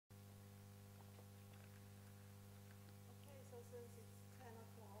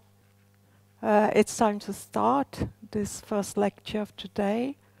It's time to start this first lecture of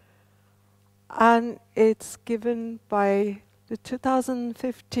today, and it's given by the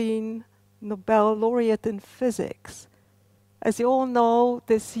 2015 Nobel Laureate in Physics. As you all know,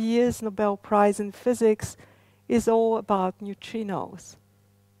 this year's Nobel Prize in Physics is all about neutrinos.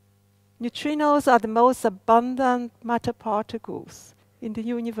 Neutrinos are the most abundant matter particles in the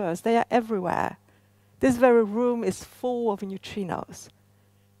universe. They are everywhere. This very room is full of neutrinos.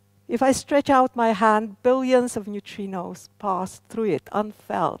 If I stretch out my hand, billions of neutrinos pass through it,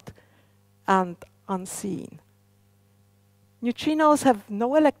 unfelt and unseen. Neutrinos have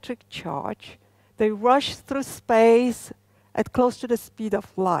no electric charge. They rush through space at close to the speed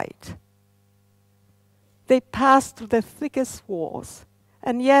of light. They pass through the thickest walls,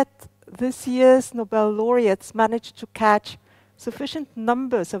 and yet this year's Nobel laureates managed to catch sufficient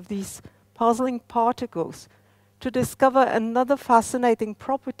numbers of these puzzling particles to discover another fascinating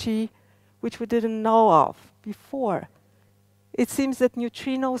property which we didn't know of before. It seems that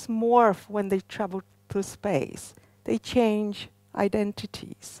neutrinos morph when they travel through space. They change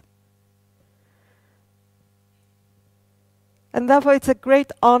identities. And therefore, it's a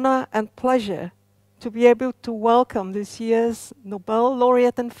great honor and pleasure to be able to welcome this year's Nobel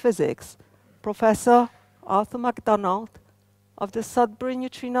Laureate in Physics, Professor Arthur McDonald of the Sudbury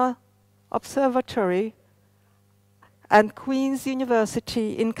Neutrino Observatory and Queen's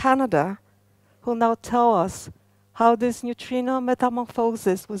University in Canada, who will now tell us how this neutrino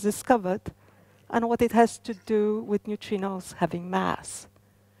metamorphosis was discovered and what it has to do with neutrinos having mass.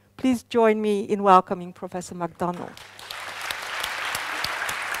 Please join me in welcoming Professor McDonald.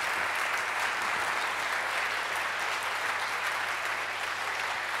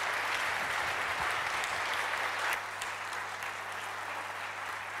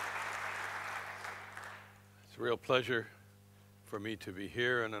 It's a real pleasure for me to be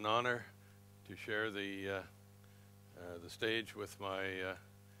here and an honor to share the stage with my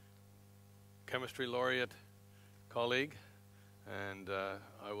chemistry laureate colleague. And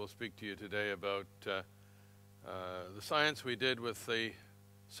I will speak to you today about the science we did with the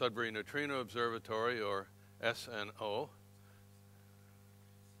Sudbury Neutrino Observatory, or SNO.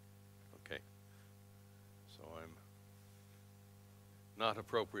 Okay, so I'm not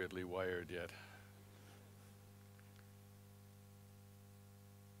appropriately wired yet.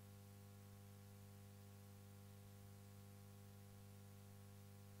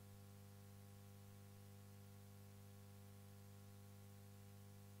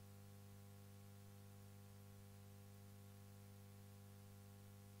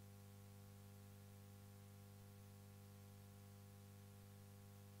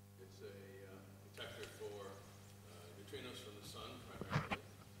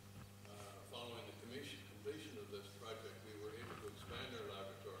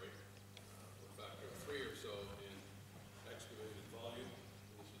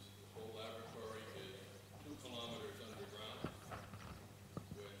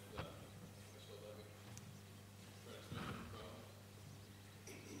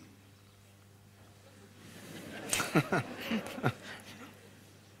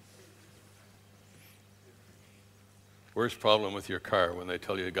 Worst problem with your car when they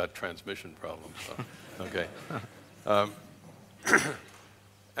tell you got transmission problems. So, okay.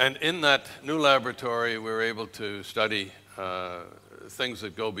 And in that new laboratory, we were able to study things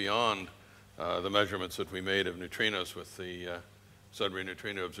that go beyond the measurements that we made of neutrinos with the Sudbury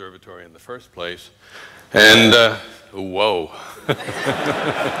Neutrino Observatory in the first place. And, whoa.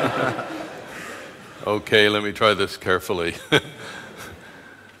 Okay, let me try this carefully.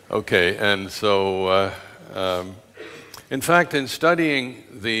 Okay, and so, in fact, in studying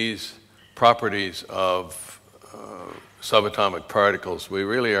these properties of subatomic particles, we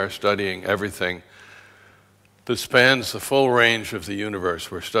really are studying everything that spans the full range of the universe.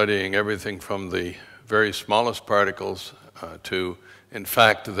 We're studying everything from the very smallest particles to, in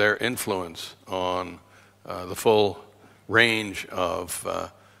fact, their influence on the full range of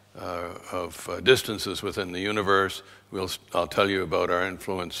distances within the universe. I'll tell you about our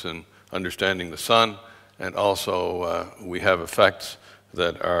influence in understanding the sun, and also we have effects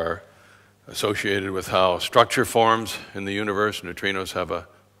that are associated with how structure forms in the universe. Neutrinos have a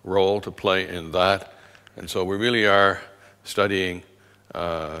role to play in that. And so we really are studying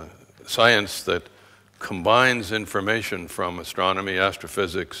science that combines information from astronomy,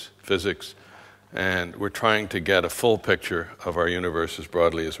 astrophysics, physics, and we're trying to get a full picture of our universe as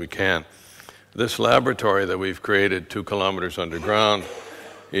broadly as we can. This laboratory that we've created 2 kilometers underground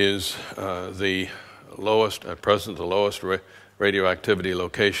is the lowest, at present, the lowest radioactivity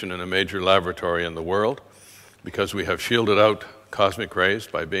location in a major laboratory in the world, because we have shielded out cosmic rays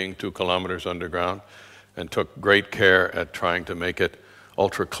by being 2 kilometers underground, and took great care at trying to make it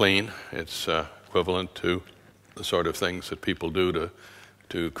ultra clean. It's equivalent to the sort of things that people do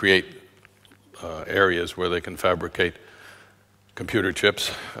to create areas where they can fabricate computer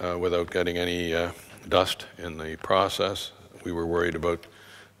chips without getting any dust in the process. We were worried about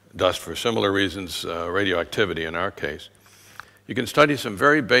dust for similar reasons, radioactivity in our case. You can study some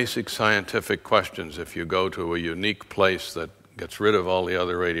very basic scientific questions if you go to a unique place that gets rid of all the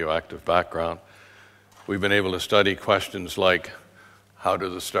other radioactive background. We've been able to study questions like, how do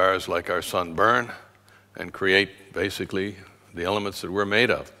the stars like our sun burn and create basically the elements that we're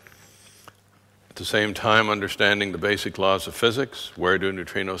made of? At the same time, understanding the basic laws of physics, where do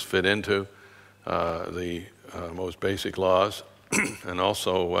neutrinos fit into the most basic laws, and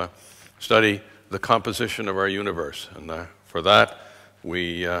also study the composition of our universe. And for that,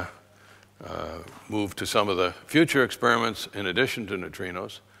 we moved to some of the future experiments in addition to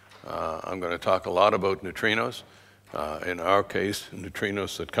neutrinos. I'm going to talk a lot about neutrinos. In our case,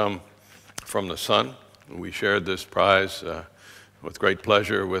 neutrinos that come from the sun. We shared this prize with great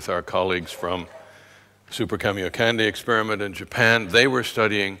pleasure with our colleagues from Super Kamiokande experiment in Japan. They were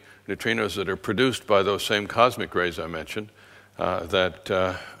studying neutrinos that are produced by those same cosmic rays I mentioned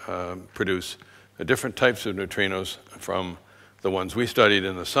that produce different types of neutrinos from the ones we studied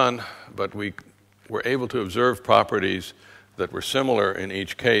in the sun, but we were able to observe properties that were similar in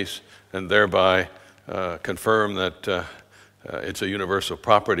each case and thereby confirm that it's a universal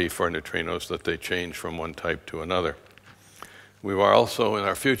property for neutrinos that they change from one type to another. We were also in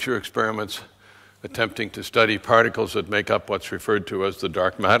our future experiments attempting to study particles that make up what's referred to as the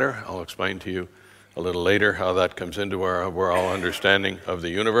dark matter. I'll explain to you a little later how that comes into our overall understanding of the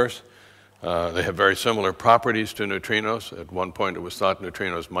universe. They have very similar properties to neutrinos. At one point it was thought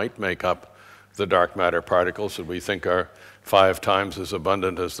neutrinos might make up the dark matter particles that we think are 5 times as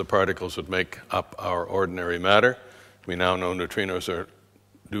abundant as the particles that make up our ordinary matter. We now know neutrinos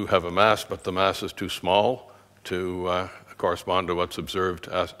do have a mass, but the mass is too small to correspond to what's observed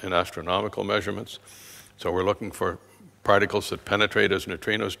in astronomical measurements. So we're looking for particles that penetrate as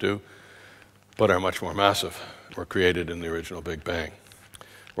neutrinos do, but are much more massive, were created in the original Big Bang.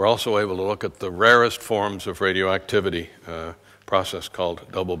 We're also able to look at the rarest forms of radioactivity, a process called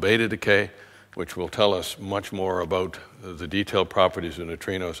double beta decay, which will tell us much more about the detailed properties of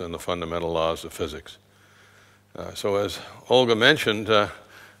neutrinos and the fundamental laws of physics. So as Olga mentioned,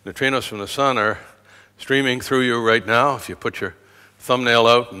 neutrinos from the sun are streaming through you right now. If you put your thumbnail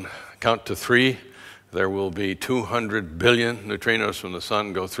out and count to 3, there will be 200 billion neutrinos from the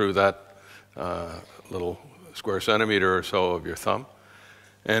sun go through that little square centimeter or so of your thumb.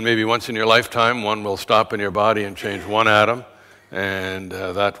 And maybe once in your lifetime, one will stop in your body and change 1 atom, and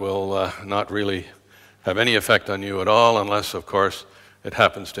that will not really have any effect on you at all unless, of course, it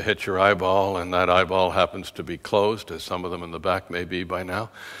happens to hit your eyeball, and that eyeball happens to be closed, as some of them in the back may be by now.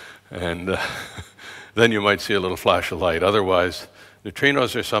 And then you might see a little flash of light. Otherwise,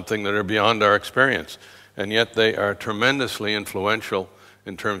 neutrinos are something that are beyond our experience, and yet they are tremendously influential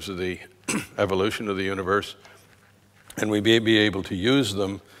in terms of the evolution of the universe, and we may be able to use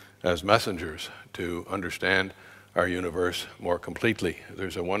them as messengers to understand our universe more completely.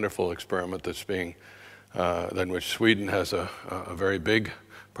 There's a wonderful experiment that's being, in which Sweden has a very big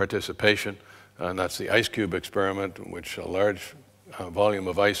participation, and that's the ice cube experiment, in which a large volume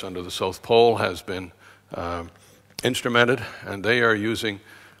of ice under the South Pole has been instrumented, and they are using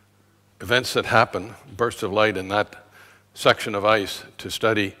events that happen, bursts of light in that section of ice, to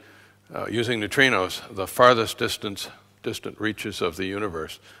study, using neutrinos, the farthest distant reaches of the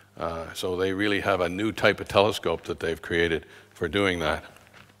universe. So they really have a new type of telescope that they've created for doing that.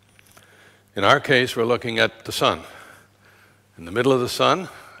 In our case, we're looking at the sun. In the middle of the sun,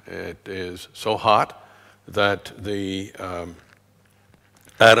 it is so hot that the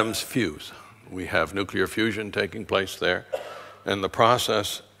atoms fuse. We have nuclear fusion taking place there, and the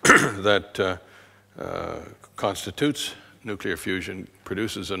process that constitutes nuclear fusion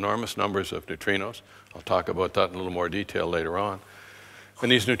produces enormous numbers of neutrinos. I'll talk about that in a little more detail later on.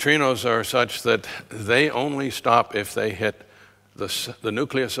 And these neutrinos are such that they only stop if they hit the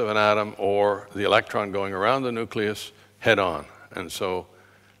nucleus of an atom or the electron going around the nucleus head on. And so,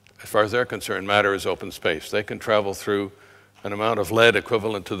 as far as they're concerned, matter is open space. They can travel through an amount of lead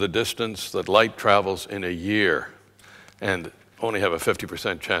equivalent to the distance that light travels in a year and only have a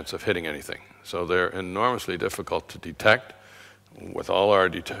 50% chance of hitting anything. So they're enormously difficult to detect. With all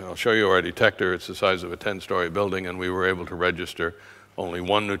our, I'll show you our detector. It's the size of a 10-story building, and we were able to register only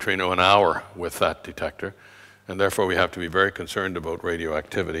 1 neutrino an hour with that detector. And therefore, we have to be very concerned about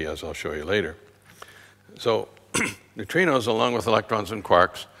radioactivity, as I'll show you later. So neutrinos, along with electrons and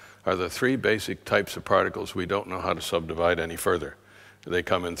quarks, are the three basic types of particles we don't know how to subdivide any further. They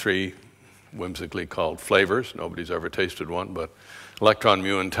come in three whimsically called flavors. Nobody's ever tasted one, but electron,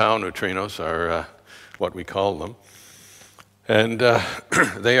 mu, and tau neutrinos are what we call them. And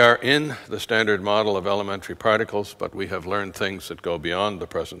they are in the standard model of elementary particles, but we have learned things that go beyond the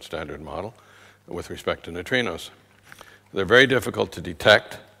present standard model with respect to neutrinos. They're very difficult to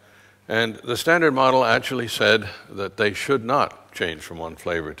detect, and the standard model actually said that they should not change from one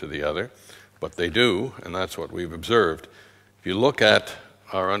flavor to the other, but they do, and that's what we've observed. If you look at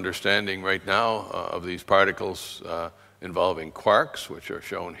our understanding right now of these particles involving quarks, which are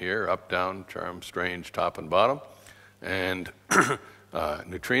shown here, up, down, charm, strange, top and bottom, and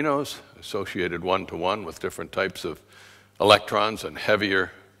neutrinos associated one-to-one with different types of electrons and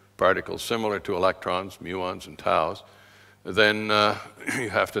heavier particles similar to electrons, muons and taus, then you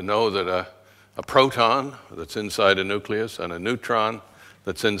have to know that a proton that's inside a nucleus and a neutron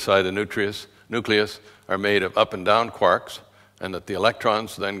that's inside a nucleus are made of up and down quarks, and that the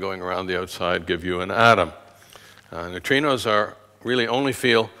electrons then going around the outside give you an atom. Neutrinos really only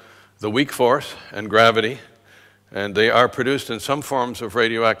feel the weak force and gravity, and they are produced in some forms of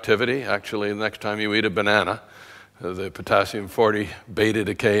radioactivity. Actually, the next time you eat a banana, the potassium-40 beta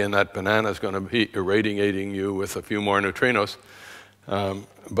decay in that banana is going to be irradiating you with a few more neutrinos.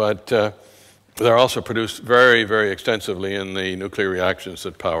 But they're also produced very, very extensively in the nuclear reactions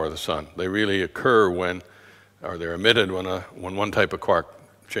that power the sun. They really occur or they're emitted when one type of quark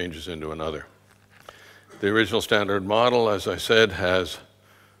changes into another. The original standard model, as I said, has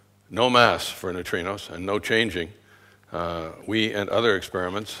no mass for neutrinos and no changing. We and other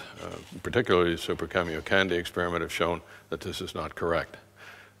experiments, particularly the Super Kamiokande experiment, have shown that this is not correct.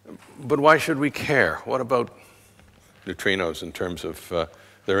 But why should we care? What about neutrinos in terms of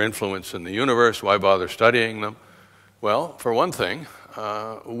their influence in the universe? Why bother studying them? Well, for one thing,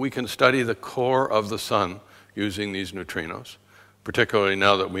 we can study the core of the sun using these neutrinos, particularly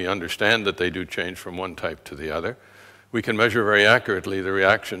now that we understand that they do change from one type to the other. We can measure very accurately the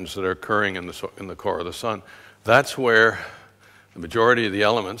reactions that are occurring in the core of the sun. That's where the majority of the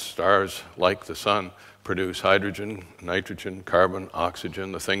elements, stars like the sun, produce hydrogen, nitrogen, carbon,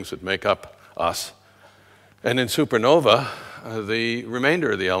 oxygen, the things that make up us. And in supernova, the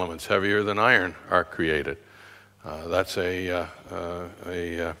remainder of the elements, heavier than iron, are created. That's a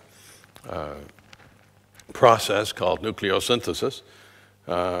process called nucleosynthesis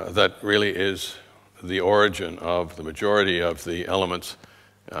that really is the origin of the majority of the elements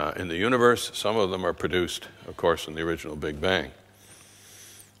in the universe. Some of them are produced, of course, in the original Big Bang.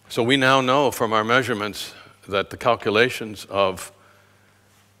 So we now know from our measurements that the calculations of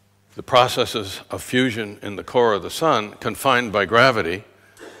the processes of fusion in the core of the sun, confined by gravity,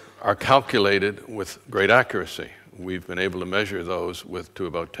 are calculated with great accuracy. We've been able to measure those to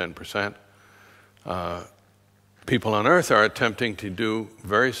about 10%. People on Earth are attempting to do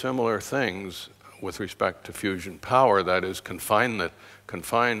very similar things with respect to fusion power, that is, confine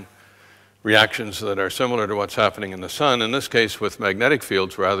reactions that are similar to what's happening in the sun, in this case with magnetic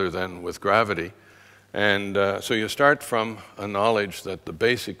fields rather than with gravity. And so you start from a knowledge that the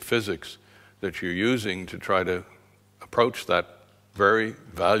basic physics that you're using to try to approach that very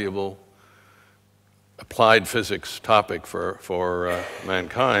valuable applied physics topic for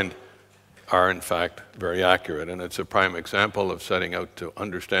mankind are in fact very accurate. And it's a prime example of setting out to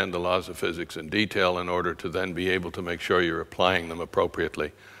understand the laws of physics in detail in order to then be able to make sure you're applying them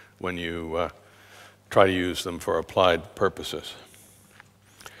appropriately when you try to use them for applied purposes.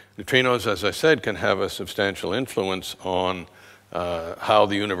 Neutrinos, as I said, can have a substantial influence on how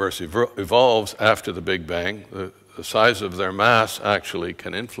the universe evolves after the Big Bang. The size of their mass actually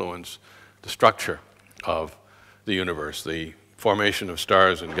can influence the structure of the universe, the formation of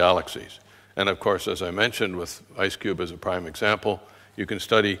stars and galaxies. And of course, as I mentioned, with IceCube as a prime example, you can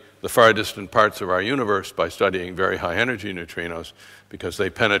study the far distant parts of our universe by studying very high energy neutrinos, because they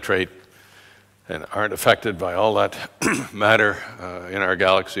penetrate and aren't affected by all that matter in our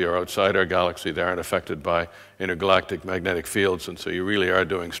galaxy or outside our galaxy. They aren't affected by intergalactic magnetic fields, and so you really are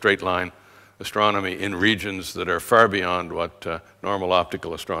doing straight line astronomy in regions that are far beyond what normal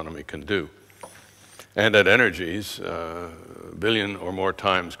optical astronomy can do, and at energies a billion or more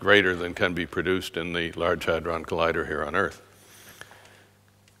times greater than can be produced in the Large Hadron Collider here on Earth.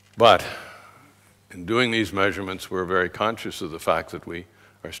 But in doing these measurements, we're very conscious of the fact that we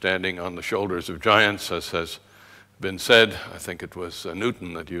are standing on the shoulders of giants, as has been said. I think it was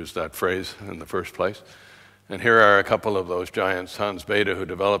Newton that used that phrase in the first place. And here are a couple of those giants, Hans Bethe, who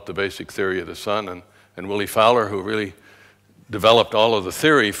developed the basic theory of the sun, and Willie Fowler, who really developed all of the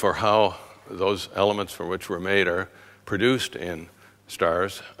theory for how those elements from which we're made are produced in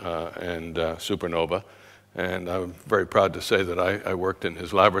stars and supernova. And I'm very proud to say that I worked in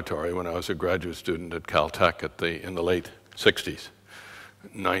his laboratory when I was a graduate student at Caltech in the late 60s,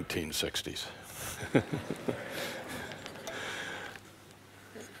 1960s.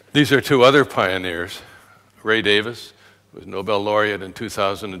 These are two other pioneers. Ray Davis was Nobel Laureate in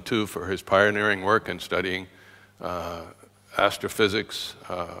 2002 for his pioneering work in studying astrophysics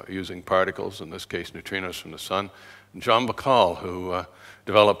using particles, in this case neutrinos from the sun. And John Bacall, who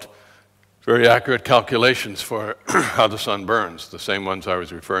developed very accurate calculations for how the sun burns, the same ones I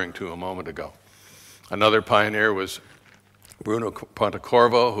was referring to a moment ago. Another pioneer was Bruno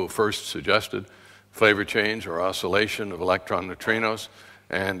Pontecorvo, who first suggested Flavour change or oscillation of electron neutrinos,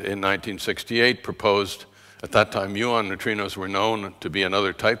 and in 1968 proposed, at that time muon neutrinos were known to be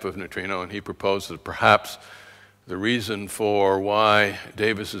another type of neutrino, and he proposed that perhaps the reason for why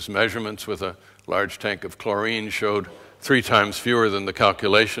Davis's measurements with a large tank of chlorine showed 3 times fewer than the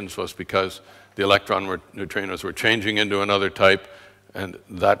calculations was because the electron neutrinos were changing into another type, and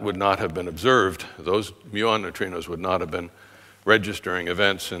that would not have been observed. Those muon neutrinos would not have been registering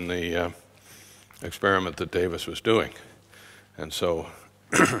events in the experiment that Davis was doing. And so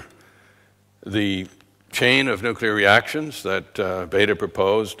the chain of nuclear reactions that Bethe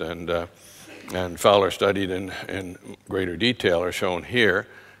proposed and Fowler studied in greater detail are shown here.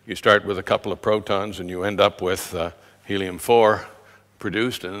 You start with a couple of protons and you end up with helium-4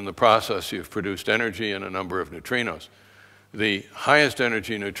 produced, and in the process you've produced energy and a number of neutrinos. The highest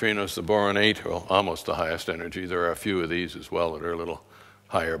energy neutrinos, the boron-8, well, almost the highest energy. There are a few of these as well that are a little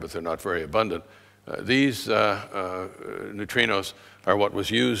higher, but they're not very abundant. These neutrinos are what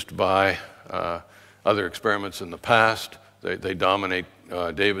was used by other experiments in the past. They dominate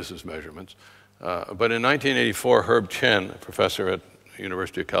Davis's measurements. But in 1984, Herb Chen, a professor at the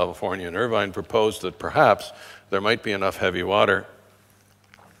University of California in Irvine, proposed that perhaps there might be enough heavy water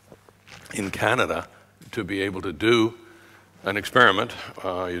in Canada to be able to do an experiment.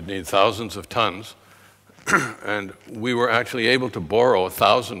 You'd need thousands of tons. And we were actually able to borrow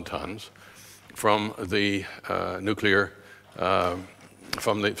 1,000 tons from the nuclear,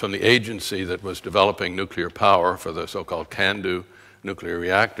 from the agency that was developing nuclear power for the so-called CANDU nuclear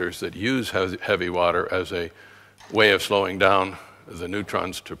reactors that use heavy water as a way of slowing down the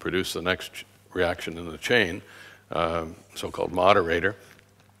neutrons to produce the next reaction in the chain, so-called moderator.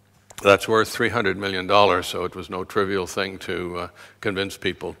 That's worth $300 million, so it was no trivial thing to convince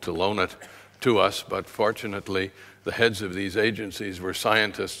people to loan it to us. But fortunately, the heads of these agencies were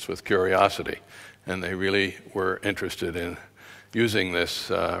scientists with curiosity, and they really were interested in using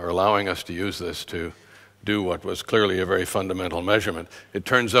this, or allowing us to use this to do what was clearly a very fundamental measurement. It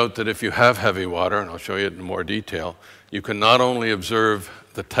turns out that if you have heavy water, and I'll show you it in more detail, you can not only observe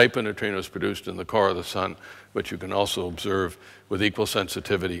the type of neutrinos produced in the core of the sun, but you can also observe with equal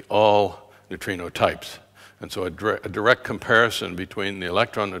sensitivity all neutrino types. And so a direct comparison between the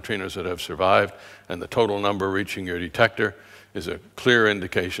electron neutrinos that have survived and the total number reaching your detector is a clear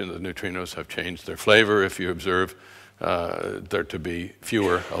indication that neutrinos have changed their flavor if you observe there to be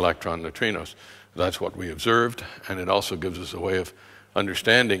fewer electron neutrinos. That's what we observed, and it also gives us a way of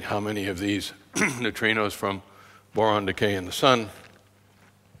understanding how many of these neutrinos from boron decay in the sun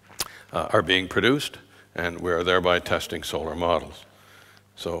are being produced, and we are thereby testing solar models.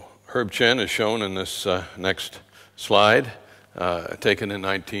 So Herb Chen is shown in this next slide, taken in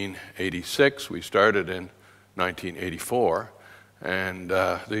 1986. We started in 1984, and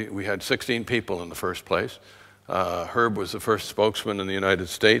we had 16 people in the first place. Herb was the first spokesman in the United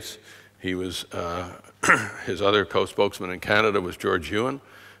States. He was, his other co-spokesman in Canada was George Ewan,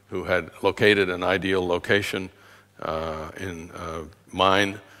 who had located an ideal location in a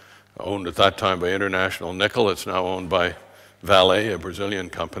mine owned at that time by International Nickel. It's now owned by Vale, a Brazilian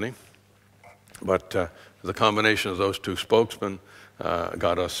company. But the combination of those two spokesmen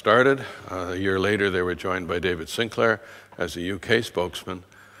got us started. A year later, they were joined by David Sinclair as the UK spokesman.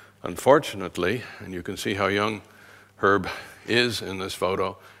 Unfortunately, and you can see how young Herb is in this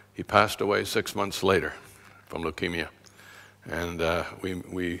photo, he passed away 6 months later from leukemia. And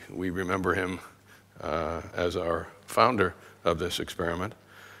we remember him as our founder of this experiment.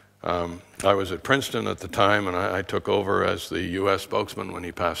 I was at Princeton at the time, and I took over as the US spokesman when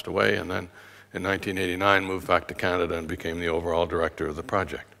he passed away, and then in 1989 moved back to Canada and became the overall director of the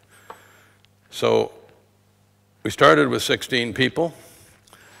project. So we started with 16 people.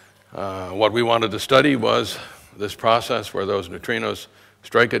 What we wanted to study was this process where those neutrinos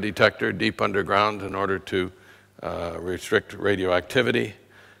strike a detector deep underground in order to restrict radioactivity.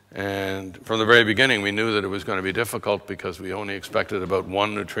 And from the very beginning, we knew that it was going to be difficult because we only expected about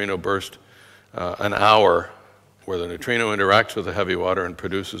 1 neutrino burst an hour where the neutrino interacts with the heavy water and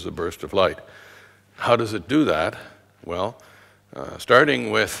produces a burst of light. How does it do that? Well,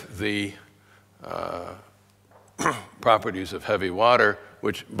 starting with the properties of heavy water,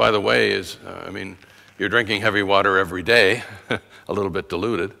 which, by the way, is, you're drinking heavy water every day, a little bit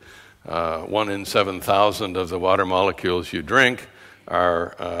diluted. 1 in 7,000 of the water molecules you drink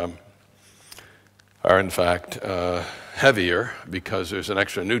are in fact heavier because there's an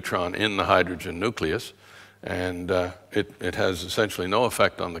extra neutron in the hydrogen nucleus, and it has essentially no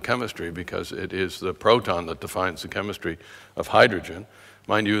effect on the chemistry because it is the proton that defines the chemistry of hydrogen.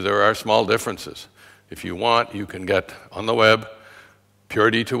 Mind you, there are small differences. If you want, you can get on the web pure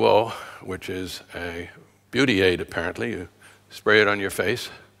D2O, which is a beauty aid apparently. You spray it on your face,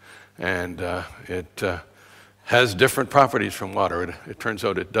 and it has different properties from water. It turns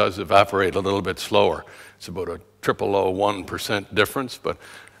out it does evaporate a little bit slower. It's about a 0.001% difference, but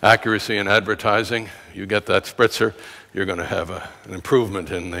accuracy in advertising, you get that spritzer, you're going to have an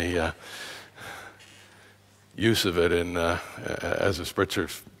improvement in the use of it as a spritzer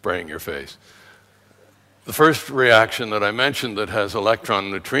spraying your face. The first reaction that I mentioned that has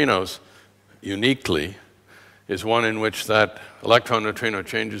electron neutrinos uniquely is one in which that electron neutrino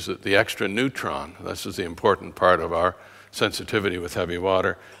changes the extra neutron. This is the important part of our sensitivity with heavy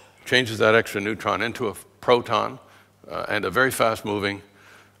water. Changes that extra neutron into a proton and a very fast-moving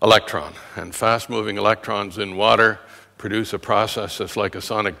electron. And fast-moving electrons in water produce a process that's like a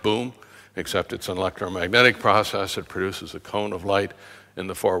sonic boom, except it's an electromagnetic process. It produces a cone of light in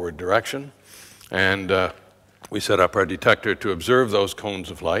the forward direction. And we set up our detector to observe those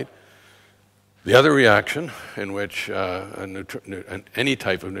cones of light. The other reaction in which any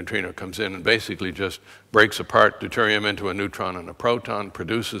type of neutrino comes in and basically just breaks apart deuterium into a neutron and a proton,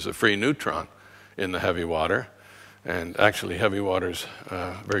 produces a free neutron in the heavy water. And actually, heavy water is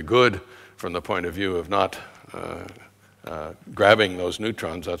very good from the point of view of not grabbing those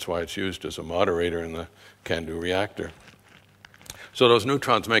neutrons. That's why it's used as a moderator in the CANDU reactor. So those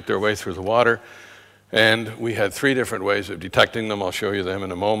neutrons make their way through the water. And we had 3 different ways of detecting them. I'll show you them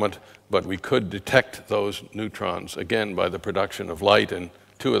in a moment. But we could detect those neutrons, again, by the production of light in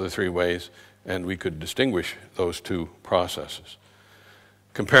 2 of the 3 ways, and we could distinguish those 2 processes.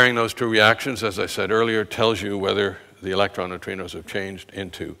 Comparing those 2 reactions, as I said earlier, tells you whether the electron neutrinos have changed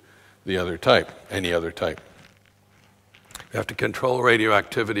into the other type, any other type. You have to control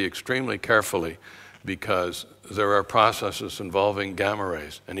radioactivity extremely carefully because there are processes involving gamma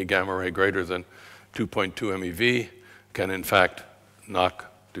rays. Any gamma ray greater than 2.2 MeV can, in fact, knock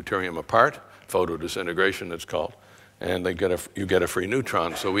deuterium apart, photodisintegration it's called, and you get a free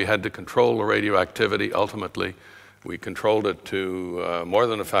neutron. So we had to control the radioactivity. Ultimately, we controlled it to more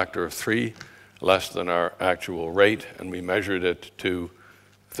than a factor of 3, less than our actual rate, and we measured it to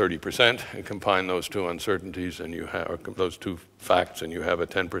 30% and combine those 2 uncertainties, and you have those 2 facts, and you have a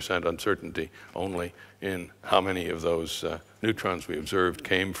 10% uncertainty only in how many of those neutrons we observed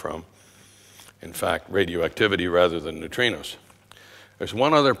came from, in fact, radioactivity rather than neutrinos. There's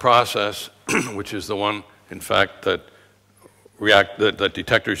one other process, which is the one, in fact, that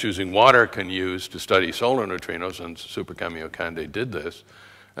detectors using water can use to study solar neutrinos, and Super Kamiokande did this,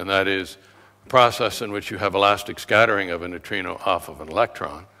 and that is a process in which you have elastic scattering of a neutrino off of an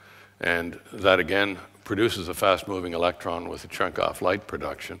electron, and that again produces a fast-moving electron with a chunk-off light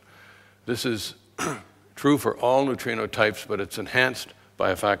production. This is true for all neutrino types, but it's enhanced by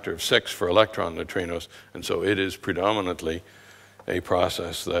a factor of 6 for electron neutrinos, and so it is predominantly a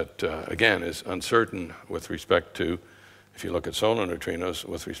process that, again, is uncertain with respect to, if you look at solar neutrinos,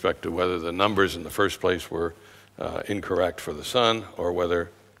 with respect to whether the numbers in the first place were incorrect for the sun or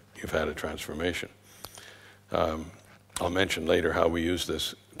whether you've had a transformation. I'll mention later how we use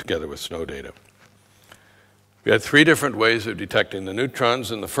this together with snow data. We had 3 different ways of detecting the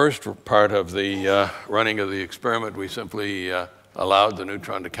neutrons. In the first part of the running of the experiment, we simply allowed the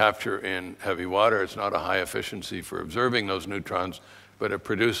neutron to capture in heavy water. It's not a high efficiency for observing those neutrons, but it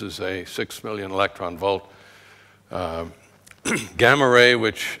produces a 6 million electron volt gamma ray,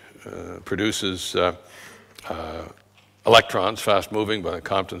 which produces electrons fast moving by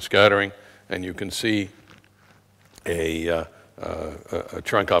Compton scattering, and you can see a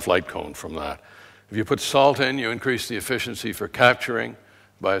trunk-off light cone from that. If you put salt in, you increase the efficiency for capturing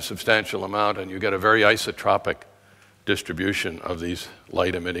by a substantial amount, and you get a very isotropic distribution of these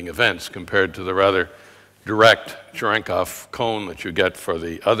light-emitting events compared to the rather direct Cherenkov cone that you get for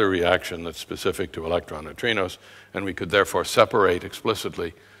the other reaction that's specific to electron neutrinos, and we could therefore separate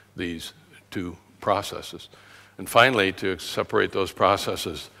explicitly these 2 processes. And finally, to separate those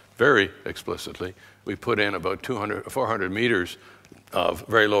processes very explicitly, we put in about 400 meters of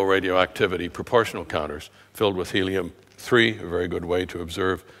very low radioactivity proportional counters filled with helium-3, a very good way to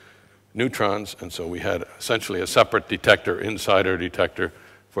observe neutrons. And so we had essentially a separate detector inside our detector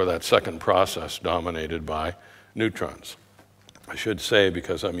for that second process dominated by neutrons. I should say,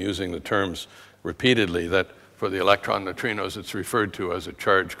 because I'm using the terms repeatedly, that for the electron neutrinos it's referred to as a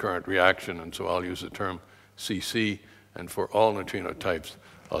charge current reaction, and so I'll use the term CC, and for all neutrino types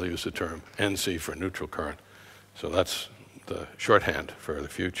I'll use the term NC for neutral current. So that's the shorthand for the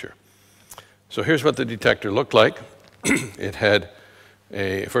future. So here's what the detector looked like. It had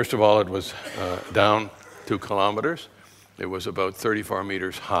first of all, it was down 2 kilometers. It was about 34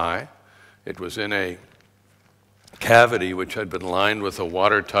 meters high. It was in a cavity which had been lined with a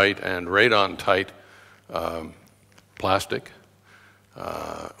watertight and radon-tight plastic.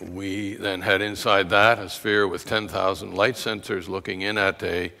 We then had inside that a sphere with 10,000 light sensors looking in at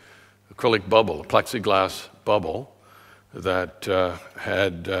a acrylic bubble, a plexiglass bubble that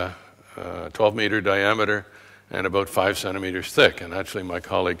had a 12-meter diameter and about 5 centimeters thick. And actually my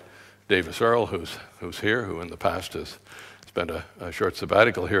colleague Davis Earle, who's here, who in the past has spent a short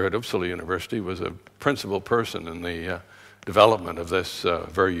sabbatical here at Uppsala University, was a principal person in the development of this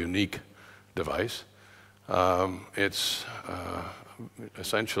very unique device. It's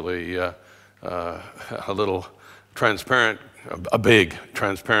essentially a little transparent, a big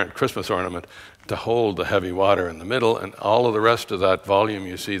transparent Christmas ornament to hold the heavy water in the middle, and all of the rest of that volume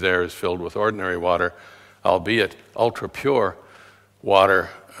you see there is filled with ordinary water, albeit ultra-pure water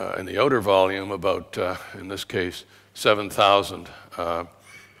in the outer volume, about, in this case, 7,000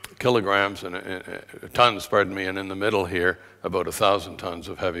 kilograms, tons, pardon me, and in the middle here, about 1,000 tons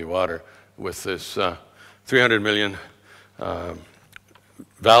of heavy water with this 300 million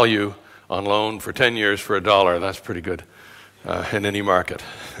value on loan for 10 years for $1. That's pretty good in any market.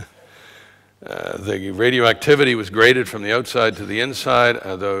 The radioactivity was graded from the outside to the inside,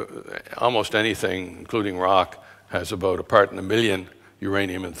 though almost anything, including rock, has about a part in a million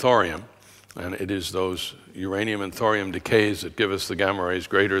uranium and thorium. And it is those uranium and thorium decays that give us the gamma rays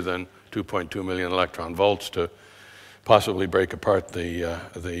greater than 2.2 million electron volts to possibly break apart the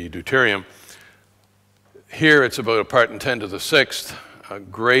deuterium. Here it's about a part in 10 to the 6th,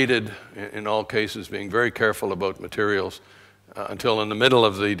 graded in all cases, being very careful about materials. Until in the middle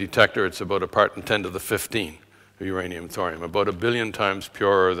of the detector, it's about a part in 10 to the 15 of uranium and thorium, about 1 billion times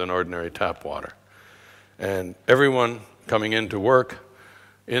purer than ordinary tap water. And everyone coming into work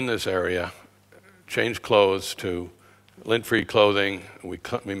in this area changed clothes to lint-free clothing.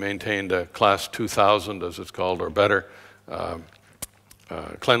 We maintained a class 2000, as it's called, or better,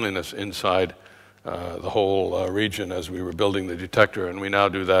 cleanliness inside the whole region as we were building the detector, and we now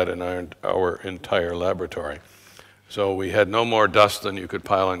do that in our entire laboratory. So we had no more dust than you could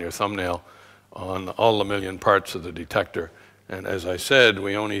pile on your thumbnail on all the million parts of the detector. And as I said,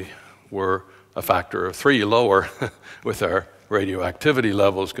 we only were a factor of 3 lower with our radioactivity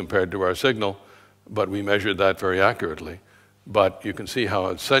levels compared to our signal, but we measured that very accurately. But you can see how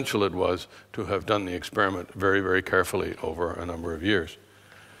essential it was to have done the experiment very, very carefully over a number of years.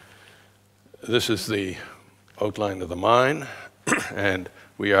 This is the outline of the mine, and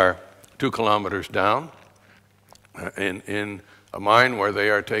we are 2 kilometers down in a mine where they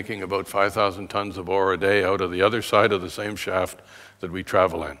are taking about 5,000 tons of ore a day out of the other side of the same shaft that we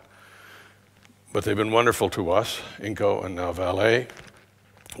travel in. But they've been wonderful to us, Inco and now Vale.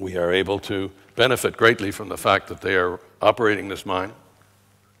 We are able to benefit greatly from the fact that they are operating this mine.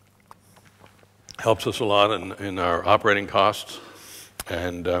 Helps us a lot in our operating costs,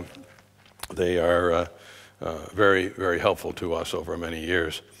 and they are very, very helpful to us over many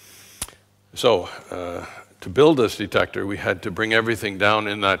years. So to build this detector, we had to bring everything down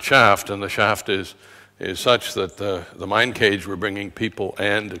in that shaft, and the shaft is such that the mine cage we're bringing people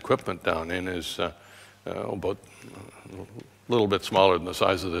and equipment down in is about a little bit smaller than the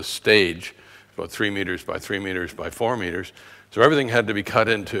size of this stage, about 3 meters by 3 meters by 4 meters. So everything had to be cut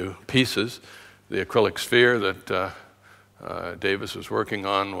into pieces. The acrylic sphere that Davis was working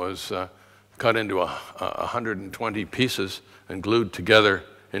on was cut into 120 pieces and glued together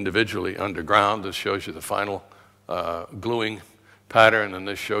individually underground. This shows you the final gluing pattern, and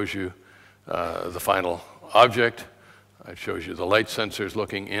this shows you the final object. It shows you the light sensors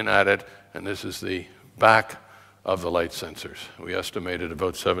looking in at it, and this is the back of the light sensors. We estimated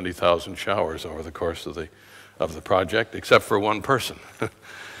about 70,000 showers over the course of the project, except for one person.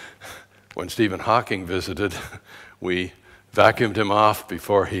 When Stephen Hawking visited, we vacuumed him off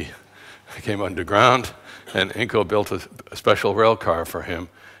before he came underground, and Inco built a special rail car for him.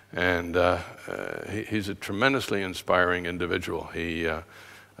 And he's a tremendously inspiring individual. He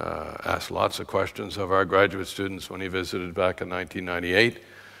asked lots of questions of our graduate students when he visited back in 1998.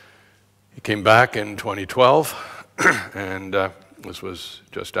 He came back in 2012, and this was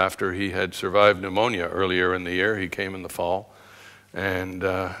just after he had survived pneumonia earlier in the year. He came in the fall, and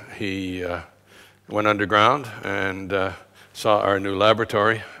he went underground and saw our new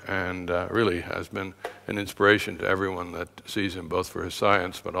laboratory, and really has been an inspiration to everyone that sees him, both for his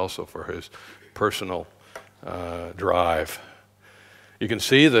science but also for his personal drive. You can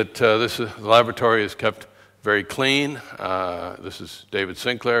see that the laboratory is kept very clean. This is David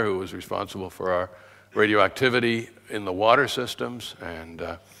Sinclair, who was responsible for our radioactivity in the water systems, and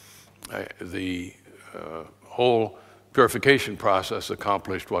the whole purification process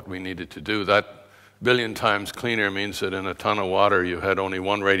accomplished what we needed to do. That billion times cleaner means that in a ton of water you had only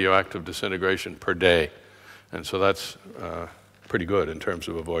 1 radioactive disintegration per day, and so that's pretty good in terms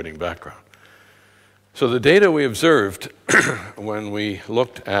of avoiding background. So the data we observed when we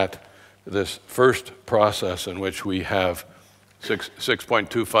looked at this first process in which we have 6.25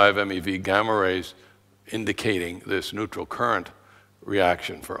 MeV gamma rays indicating this neutral current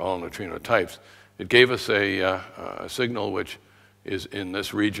reaction for all neutrino types, it gave us a signal which is in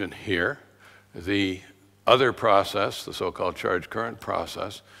this region here. The other process, the so-called charge current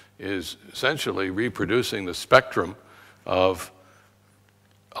process, is essentially reproducing the spectrum of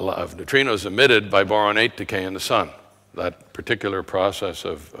neutrinos emitted by boron-8 decay in the sun. That particular process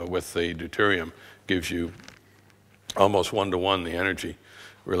with the deuterium gives you almost 1-to-1 the energy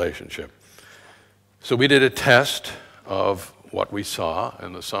relationship. So we did a test of what we saw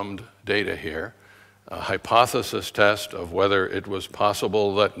in the summed data here, a hypothesis test of whether it was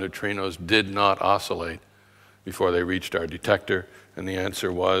possible that neutrinos did not oscillate before they reached our detector, and the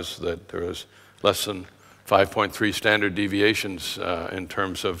answer was that there was less than 5.3 standard deviations in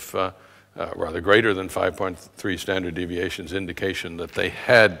terms of, rather greater than 5.3 standard deviations indication that they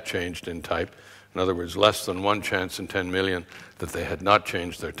had changed in type. In other words, less than 1 chance in 10 million that they had not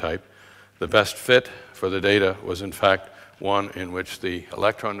changed their type. The best fit for the data was in fact one in which the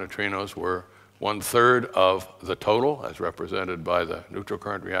electron neutrinos were 1/3 of the total, as represented by the neutral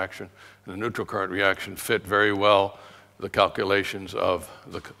current reaction. And the neutral current reaction fit very well the calculations of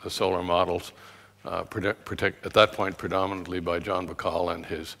the solar models, at that point predominantly by John Bacall and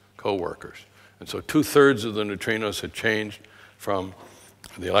his co-workers. And so 2/3 of the neutrinos had changed from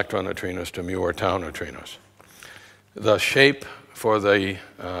the electron neutrinos to mu or tau neutrinos. The shape for the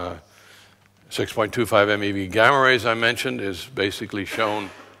 6.25 MeV gamma rays I mentioned is basically shown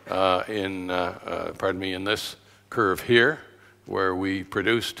in this curve here, where we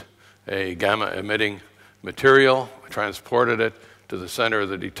produced a gamma-emitting material, transported it to the center of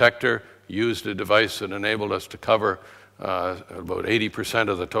the detector, used a device that enabled us to cover about 80%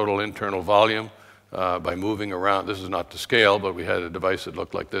 of the total internal volume by moving around. This is not to scale, but we had a device that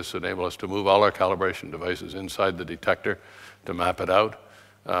looked like this that enabled us to move all our calibration devices inside the detector to map it out.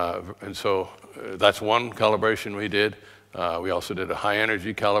 And so that's one calibration we did. We also did a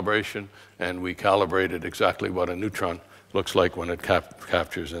high-energy calibration, and we calibrated exactly what a neutron looks like when it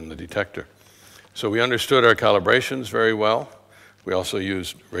captures in the detector. So we understood our calibrations very well. We also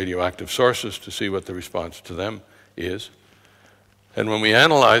used radioactive sources to see what the response to them is. And when we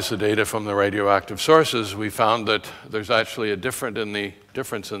analyzed the data from the radioactive sources, we found that there's actually a difference in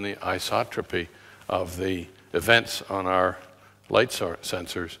the isotropy of the events on our light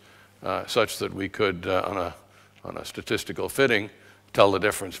sensors, such that we could, on a statistical fitting, tell the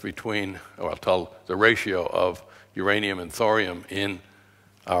difference between, or tell the ratio of uranium and thorium in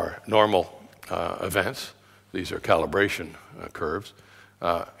our normal events. These are calibration curves.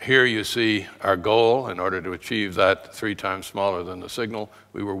 Here you see our goal. In order to achieve that 3 times smaller than the signal,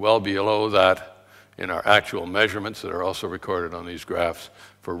 we were well below that in our actual measurements that are also recorded on these graphs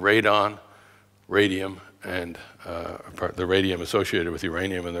for radon, radium, and the radium associated with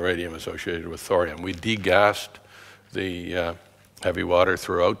uranium and the radium associated with thorium. We degassed the heavy water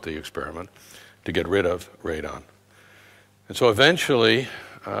throughout the experiment to get rid of radon. And so eventually,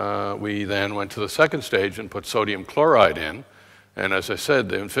 we then went to the second stage and put sodium chloride in. And as I said,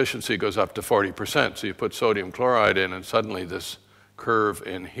 the efficiency goes up to 40%. So you put sodium chloride in, and suddenly this curve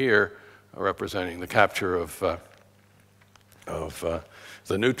in here, representing the capture of the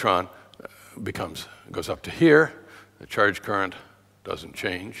neutron, goes up to here. The charge current doesn't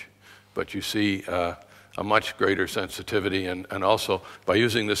change, but you see a much greater sensitivity. And also, by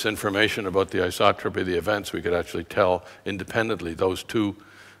using this information about the isotropy of the events, we could actually tell independently those two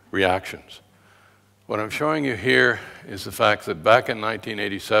reactions. What I'm showing you here is the fact that back in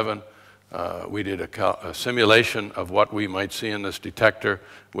 1987, we did a simulation of what we might see in this detector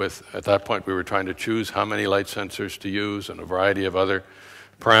with, at that point, we were trying to choose how many light sensors to use and a variety of other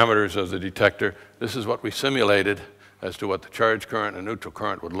parameters of the detector. This is what we simulated as to what the charge current and neutral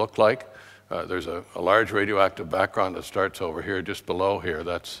current would look like. There's a large radioactive background that starts over here, just below here.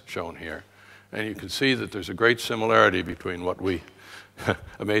 That's shown here. And you can see that there's a great similarity between what we,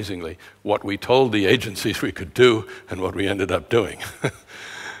 amazingly, what we told the agencies we could do and what we ended up doing.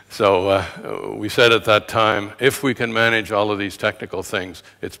 So we said at that time, if we can manage all of these technical things,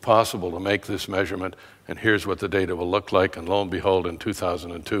 it's possible to make this measurement, and here's what the data will look like. And lo and behold, in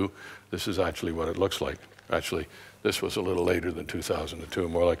 2002, this is actually what it looks like. Actually, this was a little later than 2002,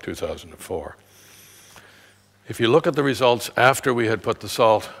 more like 2004. If you look at the results after we had put the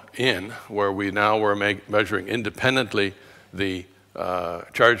salt in, where we now were measuring independently the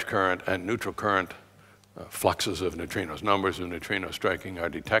charge current and neutral current fluxes of neutrinos, numbers of neutrinos striking our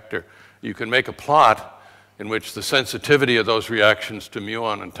detector, you can make a plot in which the sensitivity of those reactions to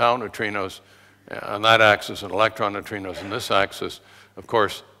muon and tau neutrinos on that axis and electron neutrinos on this axis. Of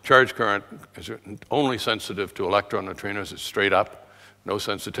course, charge current is only sensitive to electron neutrinos. It's straight up, no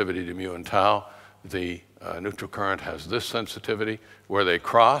sensitivity to mu and tau. The neutral current has this sensitivity. Where they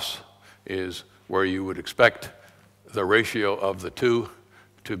cross is where you would expect the ratio of the two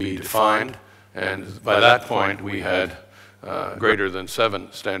to be defined. And by that point, we had greater than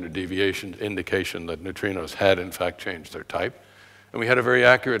 7 standard deviations, indication that neutrinos had, in fact, changed their type. And we had a very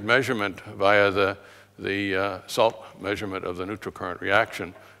accurate measurement via the salt measurement of the neutral current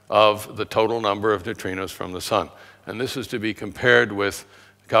reaction of the total number of neutrinos from the sun. And this is to be compared with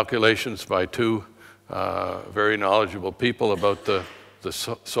calculations by two very knowledgeable people about the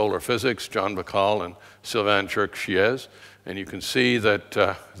solar physics, John Bacall and Sylvain Cherk-Chiez. And you can see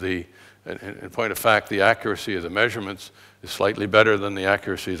that in point of fact, the accuracy of the measurements is slightly better than the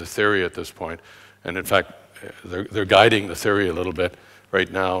accuracy of the theory at this point. And in fact, they're guiding the theory a little bit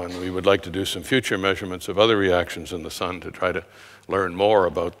right now, and we would like to do some future measurements of other reactions in the sun to try to learn more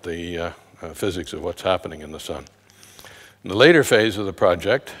about the physics of what's happening in the sun. In the later phase of the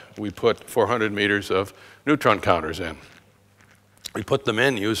project, we put 400 meters of neutron counters in. We put them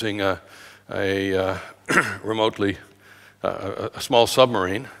in using a small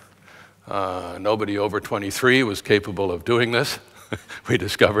submarine. Nobody over 23 was capable of doing this, we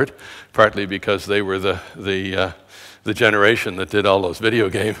discovered, partly because they were the generation that did all those video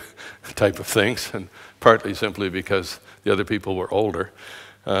game type of things, and partly simply because the other people were older.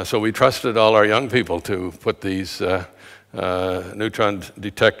 So we trusted all our young people to put these neutron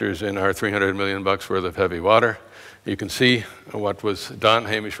detectors in our 300 million bucks worth of heavy water. You can see what was done.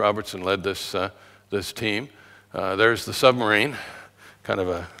 Hamish Robertson led this team. There's the submarine, kind of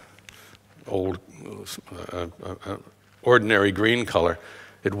a old, ordinary green color.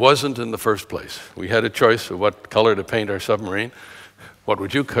 It wasn't in the first place. We had a choice of what color to paint our submarine. What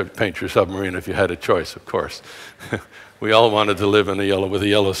would you paint your submarine if you had a choice, of course? We all wanted to live with a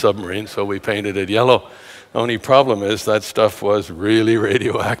yellow submarine, so we painted it yellow. Only problem is that stuff was really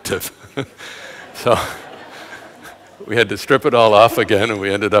radioactive. So we had to strip it all off again, and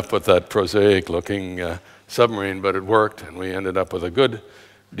we ended up with that prosaic-looking submarine, but it worked, and we ended up with a good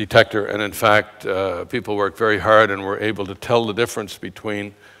detector. And in fact, people worked very hard and were able to tell the difference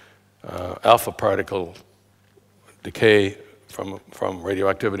between alpha particle decay from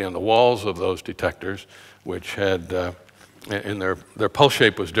radioactivity on the walls of those detectors, which had, in their pulse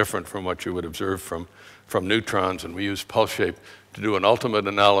shape was different from what you would observe from neutrons, and we used pulse shape to do an ultimate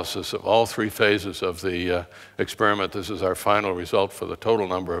analysis of all 3 phases of the experiment. This is our final result for the total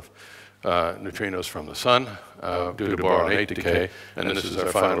number of neutrinos from the sun due to boron-8 decay, and this is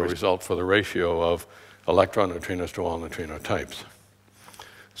our final result for the ratio of electron neutrinos to all neutrino types.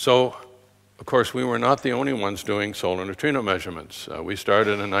 So, of course, we were not the only ones doing solar neutrino measurements. We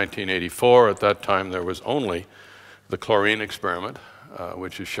started in 1984. At that time, there was only the chlorine experiment,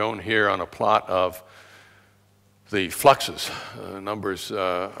 which is shown here on a plot of the fluxes, numbers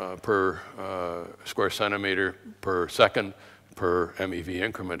per square centimeter per second per MeV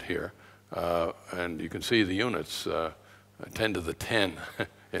increment here. And you can see the units, 10 to the 10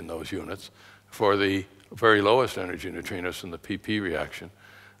 in those units, for the very lowest energy neutrinos in the PP reaction.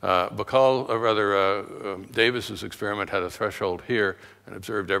 Davis's experiment had a threshold here and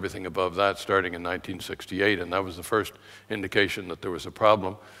observed everything above that starting in 1968, and that was the first indication that there was a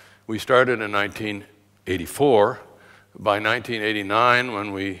problem. We started in 1984. By 1989,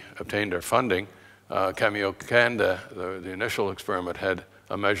 when we obtained our funding, Kamiokande, the initial experiment, had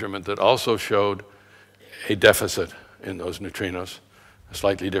a measurement that also showed a deficit in those neutrinos, a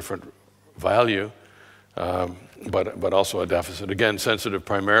slightly different value, but also a deficit. Again, sensitive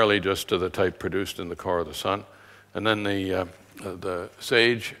primarily just to the type produced in the core of the sun. And then the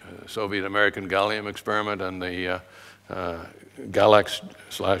SAGE, Soviet-American gallium experiment, and the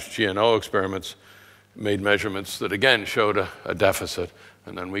GALAX/GNO experiments made measurements that again showed a deficit.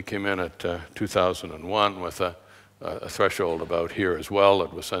 And then we came in at 2001 with a threshold about here as well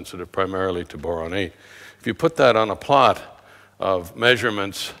that was sensitive primarily to boron-8. If you put that on a plot of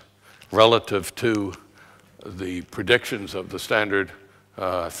measurements relative to the predictions of the standard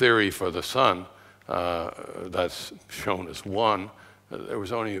theory for the sun, that's shown as 1. There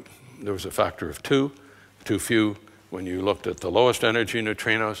was a factor of 2, too few when you looked at the lowest energy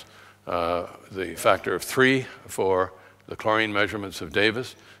neutrinos, the factor of 3 for the chlorine measurements of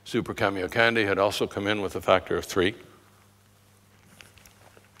Davis. Super Kamiokande had also come in with a factor of 3.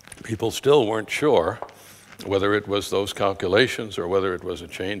 People still weren't sure whether it was those calculations or whether it was a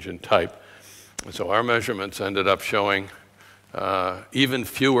change in type. And so our measurements ended up showing even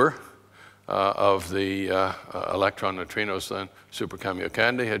fewer of the electron neutrinos than Super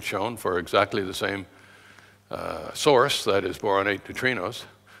Kamiokande had shown for exactly the same source, that is boron-8 neutrinos.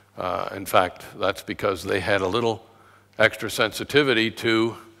 In fact, that's because they had a little extra sensitivity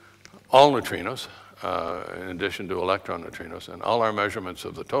to all neutrinos, in addition to electron neutrinos. And all our measurements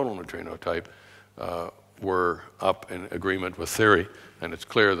of the total neutrino type were up in agreement with theory. And it's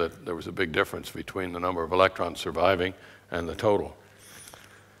clear that there was a big difference between the number of electrons surviving and the total.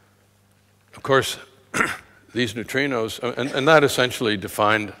 Of course, these neutrinos, and that essentially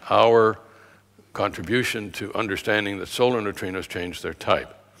defined our contribution to understanding that solar neutrinos change their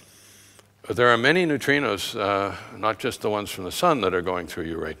type. But there are many neutrinos, not just the ones from the sun that are going through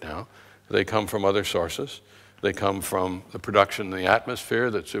you right now. They come from other sources. They come from the production in the atmosphere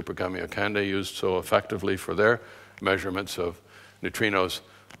that Super Kamiokande used so effectively for their measurements of neutrinos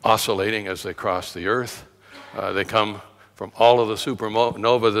oscillating as they cross the Earth. They come from all of the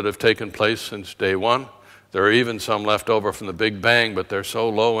supernovae that have taken place since day 1. There are even some left over from the Big Bang, but they're so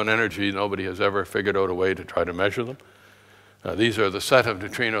low in energy, nobody has ever figured out a way to try to measure them. These are the set of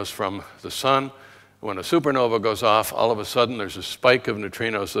neutrinos from the sun. When a supernova goes off, all of a sudden there's a spike of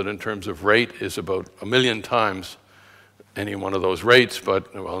neutrinos that in terms of rate is about 1 million times any one of those rates,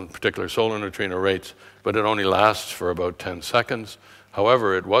 but, well, in particular solar neutrino rates, but it only lasts for about 10 seconds.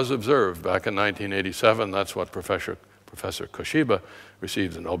 However, it was observed back in 1987. That's what Professor Koshiba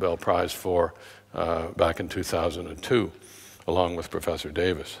received the Nobel Prize for back in 2002, along with Professor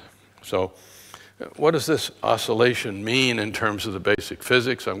Davis. So what does this oscillation mean in terms of the basic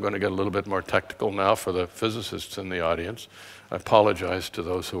physics? I'm going to get a little bit more technical now for the physicists in the audience. I apologize to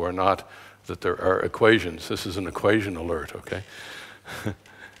those who are not, that there are equations. This is an equation alert, okay?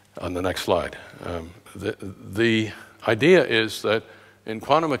 On the next slide. The idea is that in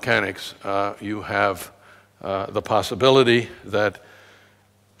quantum mechanics, you have the possibility that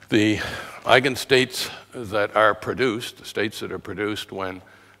the eigenstates that are produced, the states that are produced when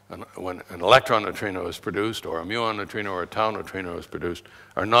an electron neutrino is produced, or a muon neutrino or a tau neutrino is produced,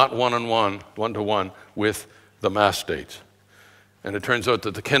 are not one-to-one with the mass states. And it turns out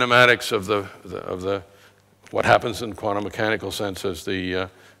that the kinematics of what happens in quantum mechanical sense as the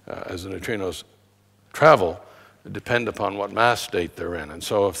neutrinos travel depend upon what mass state they're in. And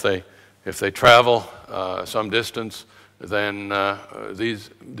so if they travel some distance, then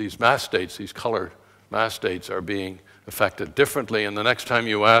these mass states, these colored mass states, are being affected differently. And the next time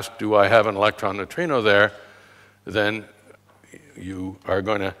you ask, do I have an electron neutrino there, then you are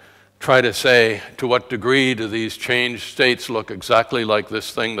going to try to say, to what degree do these changed states look exactly like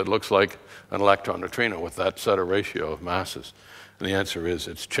this thing that looks like an electron neutrino with that set of ratio of masses? And the answer is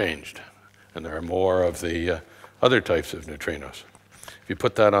it's changed. And there are more of the other types of neutrinos. If you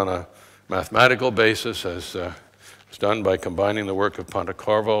put that on a mathematical basis, as was done by combining the work of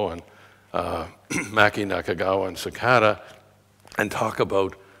Pontecorvo and Maki, Nakagawa, and Sakata, and talk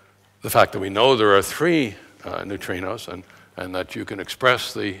about the fact that we know there are 3 neutrinos, and that you can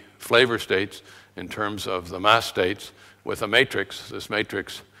express the Flavour states in terms of the mass states with a matrix. This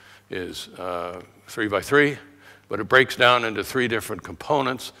matrix is 3 by 3, but it breaks down into 3 different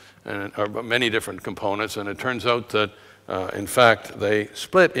components, or many different components, and it turns out that, in fact, they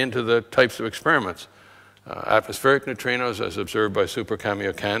split into the types of experiments. Atmospheric neutrinos, as observed by Super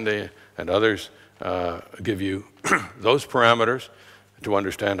Kamiokande and others, give you those parameters to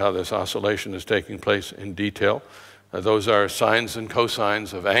understand how this oscillation is taking place in detail. Those are sines and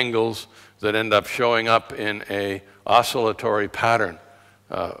cosines of angles that end up showing up in an oscillatory pattern,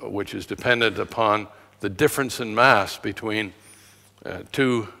 which is dependent upon the difference in mass between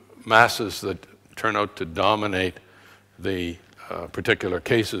 2 masses that turn out to dominate the particular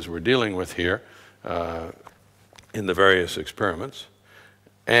cases we're dealing with here in the various experiments,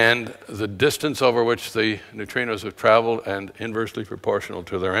 and the distance over which the neutrinos have traveled, and inversely proportional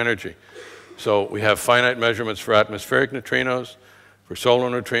to their energy. So we have finite measurements for atmospheric neutrinos, for solar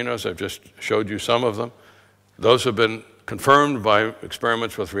neutrinos. I've just showed you some of them. Those have been confirmed by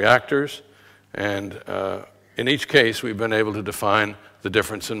experiments with reactors, and in each case, we've been able to define the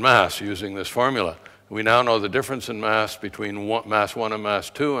difference in mass using this formula. We now know the difference in mass between mass 1 and mass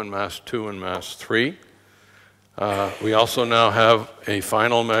 2 and mass 2 and mass 3. We also now have a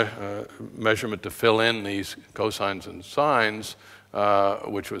final measurement to fill in these cosines and sines,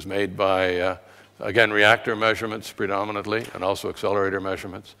 which was made by, again, reactor measurements predominantly, and also accelerator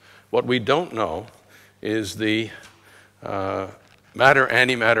measurements. What we don't know is the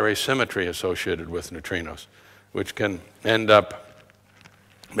matter-antimatter asymmetry associated with neutrinos, which can end up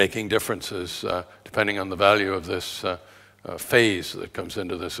making differences depending on the value of this phase that comes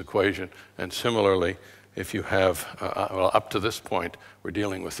into this equation. And similarly, if you have, well, up to this point, we're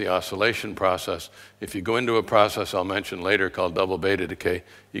dealing with the oscillation process. If you go into a process I'll mention later called double beta decay,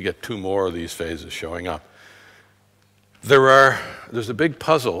 you get 2 more of these phases showing up. There's a big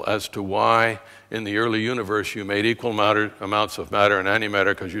puzzle as to why in the early universe you made equal amounts of matter and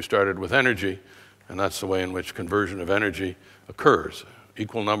antimatter, because you started with energy, and that's the way in which conversion of energy occurs.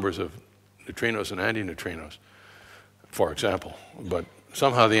 Equal numbers of neutrinos and antineutrinos, for example. But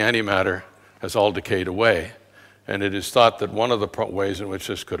somehow the antimatter has all decayed away, and it is thought that one of the ways in which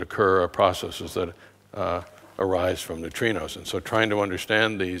this could occur are processes that arise from neutrinos. And so trying to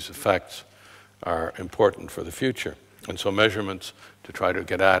understand these effects are important for the future. And so measurements to try to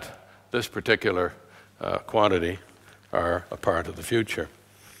get at this particular quantity are a part of the future.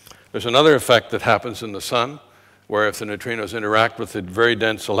 There's another effect that happens in the sun, where if the neutrinos interact with the very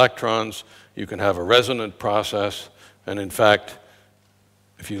dense electrons, you can have a resonant process. And in fact,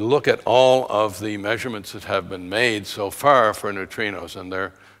 if you look at all of the measurements that have been made so far for neutrinos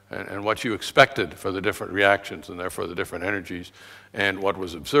and what you expected for the different reactions and therefore the different energies, and what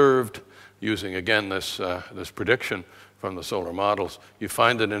was observed using, again, this prediction from the solar models, you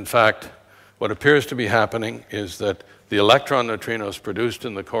find that, in fact, what appears to be happening is that the electron neutrinos produced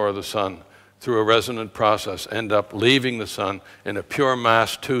in the core of the sun through a resonant process end up leaving the sun in a pure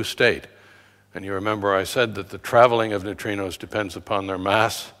mass 2 state. And you remember I said that the traveling of neutrinos depends upon their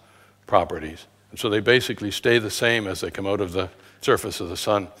mass properties. And so they basically stay the same as they come out of the surface of the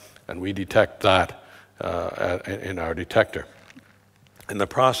sun, and we detect that in our detector. In the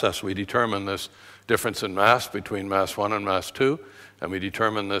process, we determine this difference in mass between mass 1 and mass 2, and we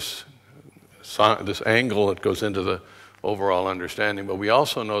determine this angle that goes into the overall understanding. But we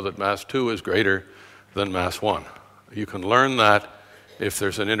also know that mass 2 is greater than mass 1. You can learn that if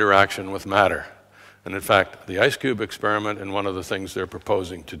there's an interaction with matter. And in fact, the ice cube experiment, and one of the things they're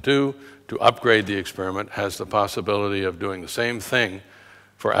proposing to do to upgrade the experiment, has the possibility of doing the same thing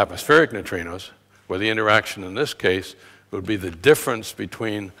for atmospheric neutrinos, where the interaction in this case would be the difference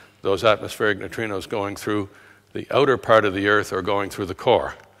between those atmospheric neutrinos going through the outer part of the Earth or going through the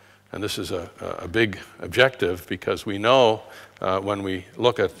core. And this is a big objective, because we know when we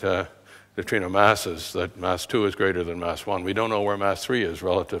look at neutrino masses that mass 2 is greater than mass 1. We don't know where mass 3 is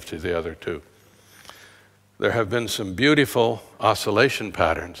relative to the other two. There have been some beautiful oscillation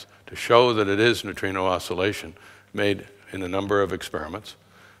patterns to show that it is neutrino oscillation made in a number of experiments.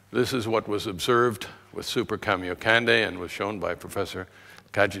 This is what was observed with Super Kamiokande and was shown by Professor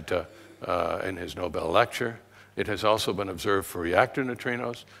Kajita in his Nobel lecture. It has also been observed for reactor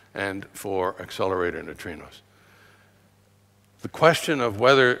neutrinos and for accelerator neutrinos. The question of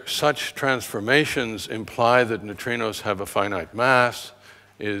whether such transformations imply that neutrinos have a finite mass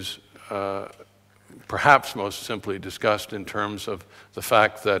is perhaps most simply discussed in terms of the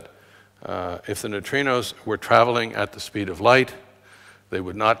fact that if the neutrinos were traveling at the speed of light, they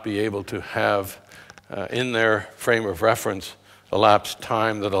would not be able to have in their frame of reference elapsed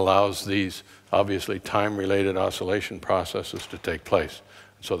time that allows these obviously time-related oscillation processes to take place.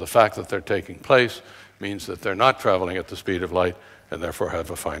 So the fact that they're taking place means that they're not traveling at the speed of light and therefore have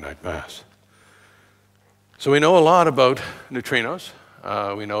a finite mass. So we know a lot about neutrinos.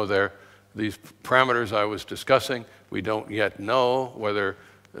 We know these parameters I was discussing. We don't yet know whether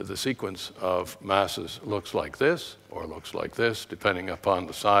the sequence of masses looks like this or looks like this, depending upon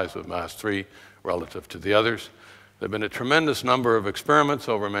the size of mass 3 relative to the others. There have been a tremendous number of experiments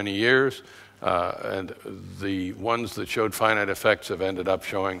over many years, and the ones that showed finite effects have ended up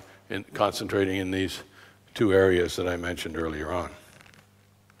concentrating in these 2 areas that I mentioned earlier on.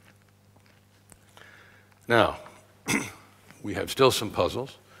 Now, we have still some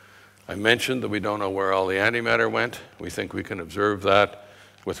puzzles. I mentioned that we don't know where all the antimatter went. We think we can observe that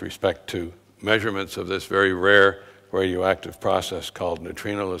with respect to measurements of this very rare radioactive process called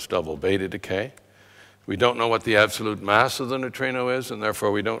neutrinoless double beta decay. We don't know what the absolute mass of the neutrino is, and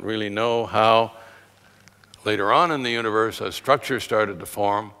therefore we don't really know how, later on in the universe, as structures started to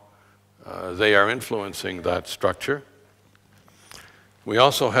form, they are influencing that structure. We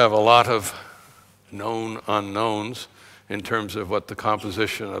also have a lot of known unknowns in terms of what the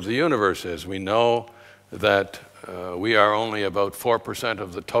composition of the universe is. We know that we are only about 4%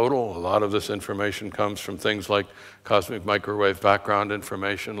 of the total. A lot of this information comes from things like cosmic microwave background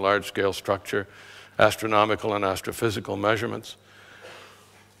information, large-scale structure, astronomical and astrophysical measurements.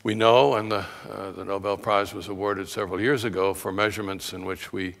 We know, and the Nobel Prize was awarded several years ago for measurements in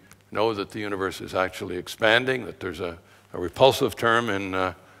which we know that the universe is actually expanding, that there's a repulsive term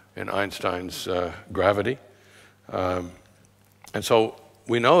in Einstein's gravity. And so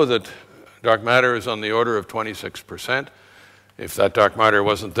we know that dark matter is on the order of 26%. If that dark matter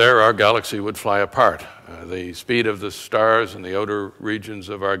wasn't there, our galaxy would fly apart. The speed of the stars in the outer regions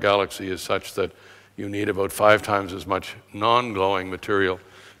of our galaxy is such that you need about 5 times as much non-glowing material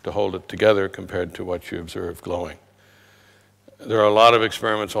to hold it together compared to what you observe glowing. There are a lot of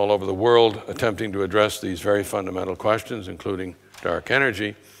experiments all over the world attempting to address these very fundamental questions, including dark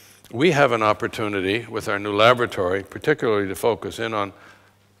energy. We have an opportunity with our new laboratory, particularly to focus in on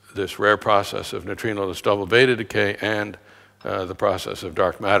this rare process of neutrino to double beta decay and the process of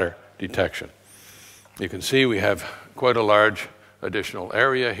dark matter detection. You can see we have quite a large additional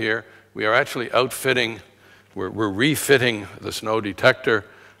area here. We are actually outfitting, we're refitting the SNO detector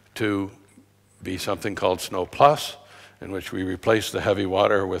to be something called SNO Plus, in which we replace the heavy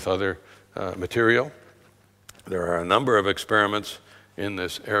water with other material. There are a number of experiments in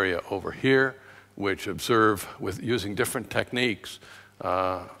this area over here which observe, with using different techniques,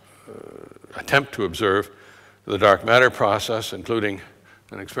 attempt to observe the dark matter process, including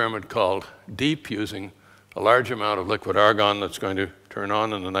an experiment called DEEP, using a large amount of liquid argon that's going to turn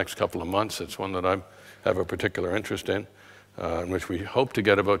on in the next couple of months. It's one that I have a particular interest in which we hope to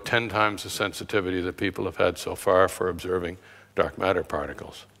get about 10 times the sensitivity that people have had so far for observing dark matter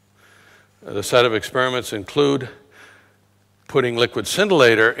particles. The set of experiments include putting liquid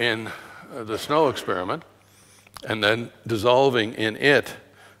scintillator in the SNO experiment and then dissolving in it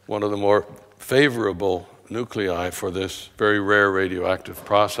one of the more favorable nuclei for this very rare radioactive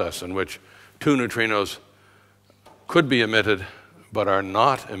process in which 2 neutrinos could be emitted but are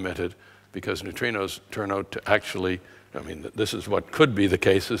not emitted because neutrinos turn out to actually, I mean, this is what could be the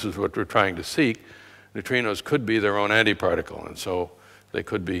case, this is what we're trying to seek. Neutrinos could be their own antiparticle, and so they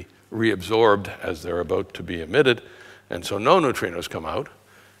could be reabsorbed as they're about to be emitted, and so no neutrinos come out.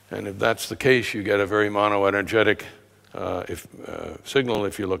 And if that's the case, you get a very monoenergetic signal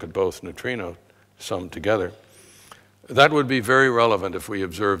if you look at both neutrinos summed together. That would be very relevant if we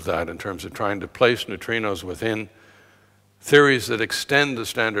observed that in terms of trying to place neutrinos within theories that extend the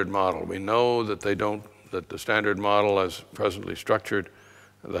standard model. We know that that the standard model as presently structured,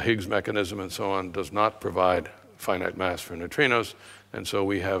 the Higgs mechanism and so on, does not provide finite mass for neutrinos, and so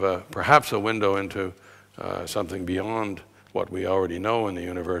we have perhaps a window into something beyond what we already know in the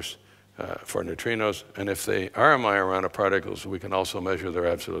universe for neutrinos, and if they are Majorana particles, we can also measure their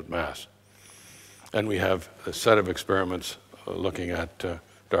absolute mass. And we have a set of experiments looking at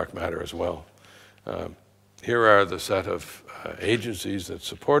dark matter as well. Here are the set of agencies that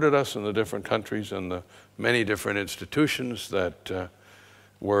supported us in the different countries and the many different institutions that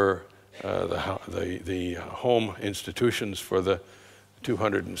were the home institutions for the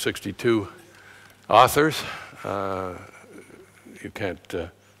 262 authors. You can't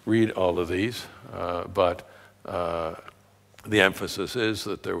read all of these, but the emphasis is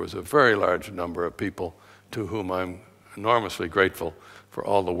that there was a very large number of people to whom I'm enormously grateful for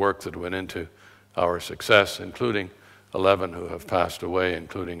all the work that went into our success, including 11 who have passed away,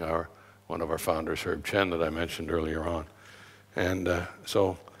 including one of our founders, Herb Chen, that I mentioned earlier on. And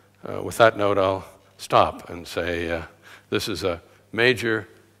so with that note, I'll stop and say this is a major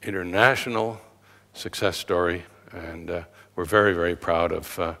international success story, and we're very, very proud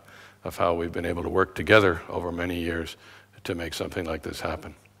of how we've been able to work together over many years to make something like this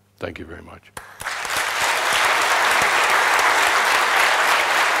happen. Thank you very much.